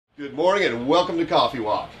Good morning and welcome to Coffee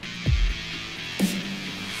Walk.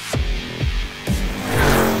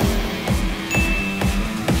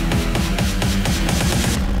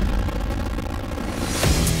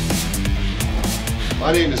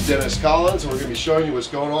 My name is Dennis Collins and we're going to be showing you what's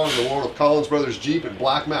going on in the world of Collins Brothers Jeep in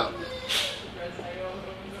Black Mountain.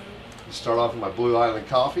 Start off with my Blue Island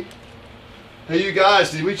coffee. Hey you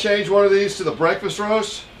guys, did we change one of these to the breakfast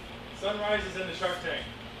roast? Sunrise is in the Shark Tank.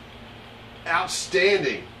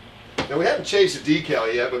 Outstanding. Now we haven't changed the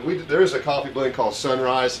decal yet, but there is a coffee blend called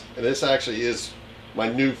Sunrise, and this actually is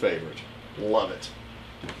my new favorite. Love it.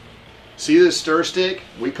 See this stir stick?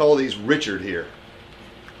 We call these Richard here.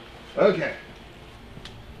 Okay.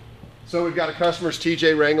 So we've got a customer's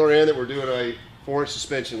TJ Wrangler in that we're doing a 4-inch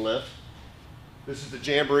suspension lift. This is the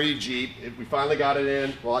Jamboree Jeep. We finally got it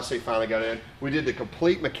in. Well, I say finally got it in. We did the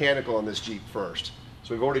complete mechanical on this Jeep first.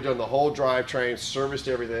 So we've already done the whole drivetrain, serviced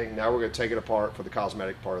everything. Now we're going to take it apart for the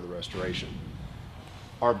cosmetic part of the restoration.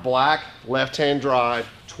 Our black left-hand drive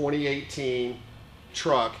 2018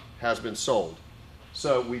 truck has been sold.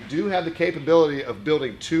 So we do have the capability of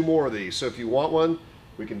building 2 more of these. So if you want one,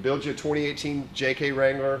 we can build you a 2018 JK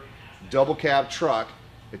Wrangler double cab truck.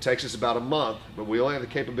 It takes us about a month, but we only have the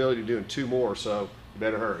capability of doing 2 more, so you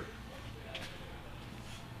better hurry.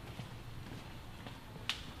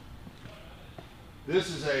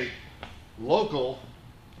 This is a local,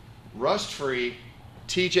 rust-free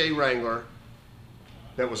TJ Wrangler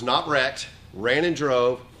that was not wrecked, ran and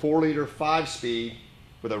drove, 4-liter 5-speed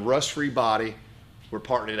with a rust-free body. We're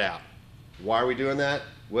parting it out. Why are we doing that?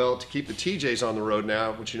 Well, to keep the TJs on the road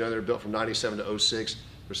now, which you know they're built from 97 to 06.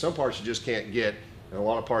 There's some parts you just can't get, and a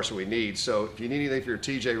lot of parts that we need. So if you need anything for your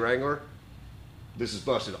TJ Wrangler, this is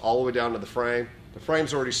busted all the way down to the frame. The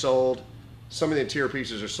frame's already sold. Some of the interior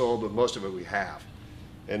pieces are sold, but most of it we have.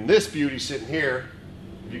 And this beauty sitting here,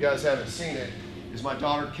 if you guys haven't seen it, is my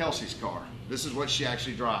daughter Kelsey's car. This is what she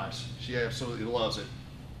actually drives. She absolutely loves it.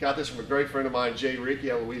 Got this from a great friend of mine, Jay Ricky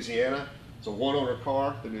out of Louisiana. It's a 1-owner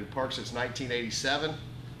car that been parked since 1987.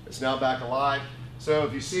 It's now back alive. So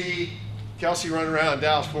if you see Kelsey running around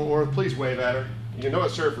Dallas-Fort Worth, please wave at her. You know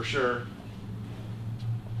it's her for sure.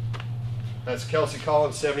 That's Kelsey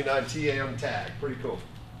Collins 79 TA on the tag. Pretty cool.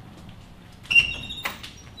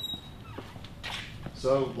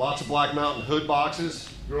 So lots of Black Mountain hood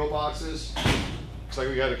boxes, grill boxes. Looks like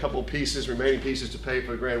we got a couple of pieces, remaining pieces to pay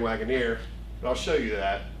for the Grand Wagoneer. But I'll show you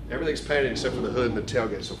that. Everything's painted except for the hood and the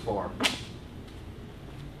tailgate so far.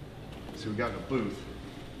 So we've got in a booth.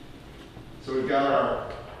 So we've got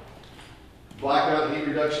our Black Mountain heat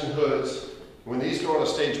reduction hoods. When these go on a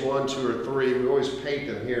stage 1, 2, or 3, we always paint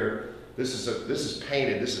them here. This is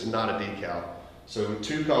painted. This is not a decal. So with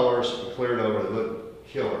 2 colors, we cleared over. They look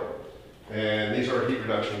killer. And these are heat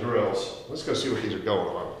reduction grills. Let's go see what these are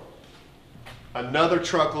going on. Another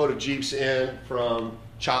truckload of Jeeps in from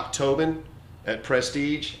Chop Tobin at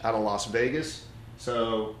Prestige out of Las Vegas.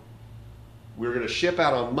 So we're going to ship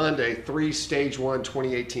out on Monday 3 stage 1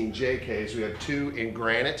 2018 JKs. We have 2 in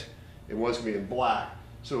granite and one's going to be in black.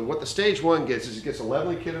 So what the stage 1 gets is it gets a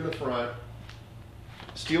leveling kit in the front,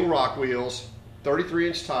 steel rock wheels,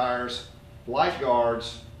 33-inch tires, light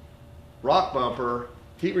guards, rock bumper,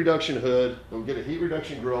 heat reduction hood. We'll get a heat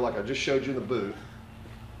reduction grill like I just showed you in the booth.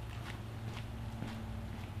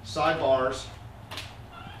 Sidebars,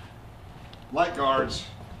 light guards,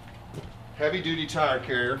 heavy duty tire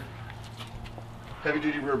carrier, heavy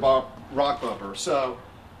duty rear rock bumper. So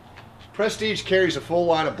Prestige carries a full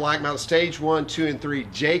line of Black Mountain Stage 1, 2, and 3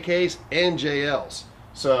 JKs and JLs.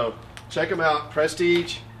 So check them out,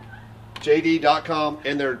 prestigejd.com,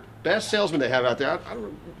 and their best salesman they have out there. I don't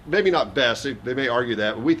know, maybe not best, they may argue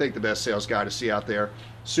that, but we think the best sales guy to see out there.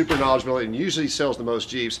 Super knowledgeable and usually sells the most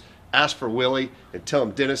Jeeps. Ask for Willie and tell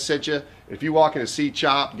him Dennis sent you. If you walk in and see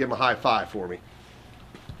Chop, give him a high five for me.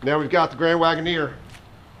 Now we've got the Grand Wagoneer.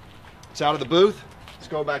 It's out of the booth. It's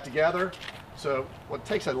going back together. So what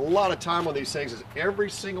takes a lot of time on these things is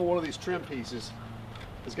every single one of these trim pieces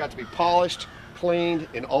has got to be polished, cleaned,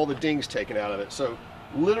 and all the dings taken out of it. So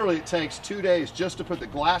literally it takes 2 days just to put the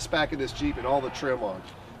glass back in this Jeep and all the trim on.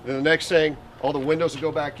 Then the next thing, all the windows will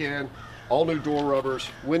go back in, all new door rubbers,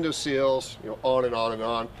 window seals, on and on and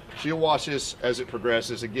on. So you'll watch this as it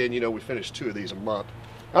progresses. Again, we finished 2 of these a month.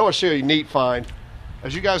 I want to show you a neat find.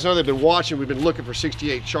 As you guys know, they've been watching, we've been looking for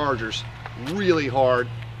 68 Chargers really hard.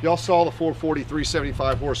 Y'all saw the 440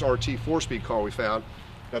 375 horse RT 4-speed car we found.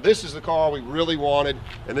 Now this is the car we really wanted,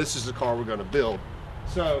 and this is the car we're going to build.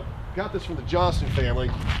 So got this from the Johnston family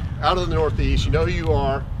out of the Northeast. You know who you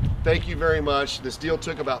are. Thank you very much. This deal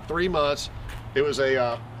took about 3 months. It was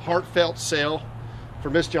a heartfelt sale for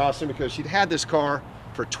Miss Johnston because she'd had this car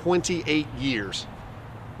for 28 years.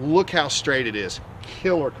 Look how straight it is.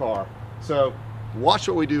 Killer car. So watch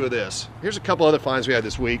what we do with this. Here's a couple other finds we had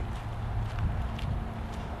this week.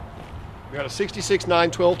 We got a 66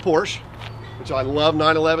 912 Porsche, which I love,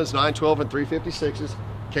 911s, 912 and 356s.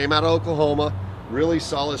 Came out of Oklahoma. Really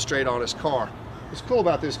solid, straight, honest car. What's cool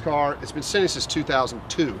about this car, it's been sitting since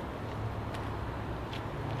 2002.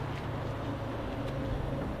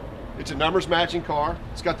 It's a numbers matching car.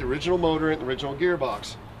 It's got the original motor and the original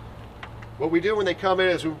gearbox. What we do when they come in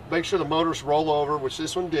is we make sure the motors roll over, which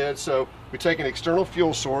this one did. So we take an external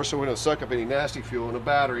fuel source so we don't suck up any nasty fuel in a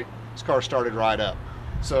battery. This car started right up.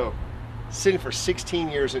 So sitting for 16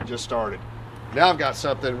 years, it just started. Now I've got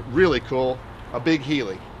something really cool, a big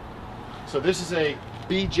Healy. So this is a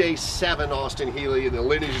BJ7 Austin Healy in the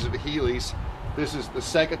lineages of the Healys. This is the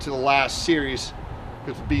second to the last series,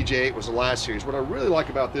 because the BJ8 was the last series. What I really like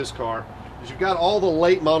about this car is you've got all the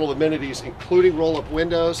late model amenities, including roll-up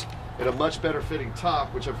windows and a much better fitting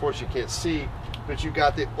top, which unfortunately you can't see, but you've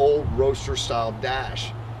got the old roadster style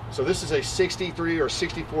dash. So this is a 63 or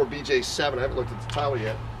 64 BJ7. I haven't looked at the title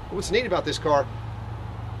yet. But what's neat about this car,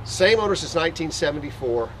 same owner since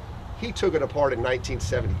 1974. He took it apart in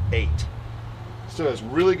 1978. Still has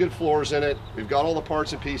really good floors in it. We've got all the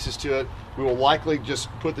parts and pieces to it. We will likely just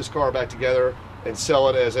put this car back together and sell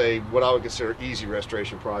it as a what I would consider easy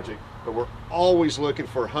restoration project. But we're always looking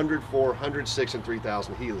for 104, 106, and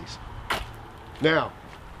 3000 Healys. Now,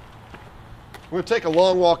 we're going to take a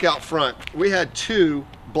long walk out front. We had 2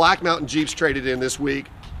 Black Mountain Jeeps traded in this week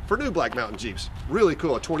for new Black Mountain Jeeps. Really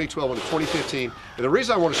cool, a 2012 and a 2015. And the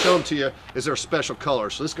reason I want to show them to you is they're special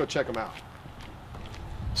colors. So let's go check them out.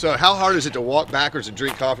 So how hard is it to walk backwards and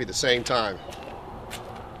drink coffee at the same time?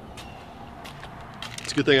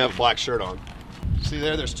 It's a good thing I have a black shirt on. See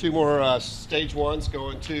there's 2 more stage 1s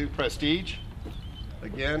going to Prestige.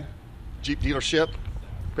 Again, Jeep dealership,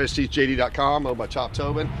 prestigejd.com, owned by Chop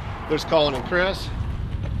Tobin. There's Colin and Chris.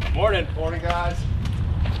 Morning. Morning, guys.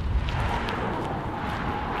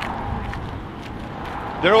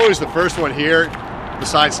 They're always the first one here,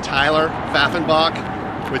 besides Tyler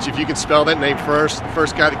Pfaffenbach, which if you can spell that name first, the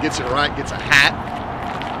first guy that gets it right gets a hat,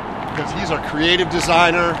 because he's our creative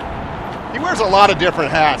designer. He wears a lot of different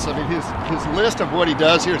hats. I mean, his list of what he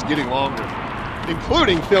does here is getting longer,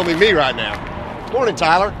 including filming me right now. Morning,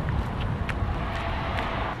 Tyler.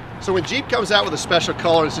 So when Jeep comes out with a special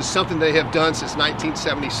color, this is something they have done since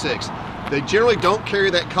 1976. They generally don't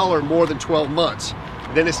carry that color more than 12 months.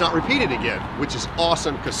 Then it's not repeated again, which is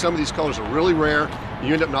awesome because some of these colors are really rare.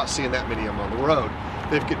 You end up not seeing that many of them on the road.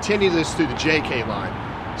 They've continued this through the JK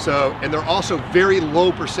line. So, and they're also very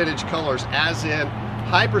low percentage colors, as in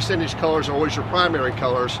high percentage colors are always your primary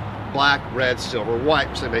colors, black, red, silver, white,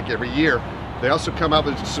 which they make every year. They also come out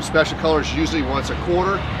with some special colors, usually once a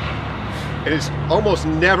quarter. And it's almost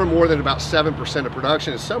never more than about 7% of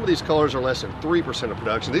production. And some of these colors are less than 3% of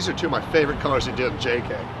production. These are 2 of my favorite colors they did in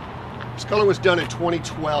JK. This color was done in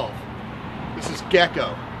 2012. This is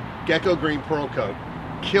Gecko Green Pearl Coat.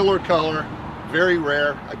 Killer color, very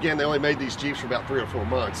rare. Again, they only made these Jeeps for about 3 or 4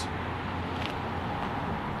 months.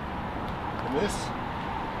 And this,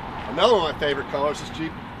 another one of my favorite colors, this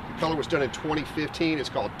Jeep, the color was done in 2015. It's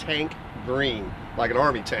called Tank Green, like an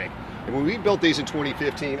army tank. And when we built these in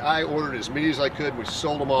 2015, I ordered as many as I could. We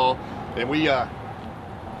sold them all. And we,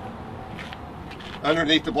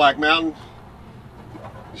 underneath the Black Mountain,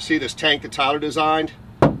 you see this tank that Tyler designed?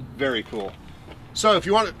 Very cool. So if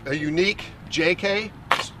you want a unique JK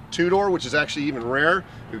 2-door, which is actually even rare,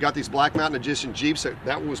 we've got these Black Mountain Edition Jeeps.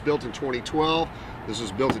 That one was built in 2012. This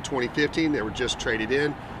was built in 2015. They were just traded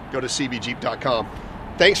in. Go to cbjeep.com.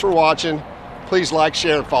 Thanks for watching. Please like,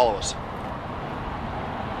 share, and follow us.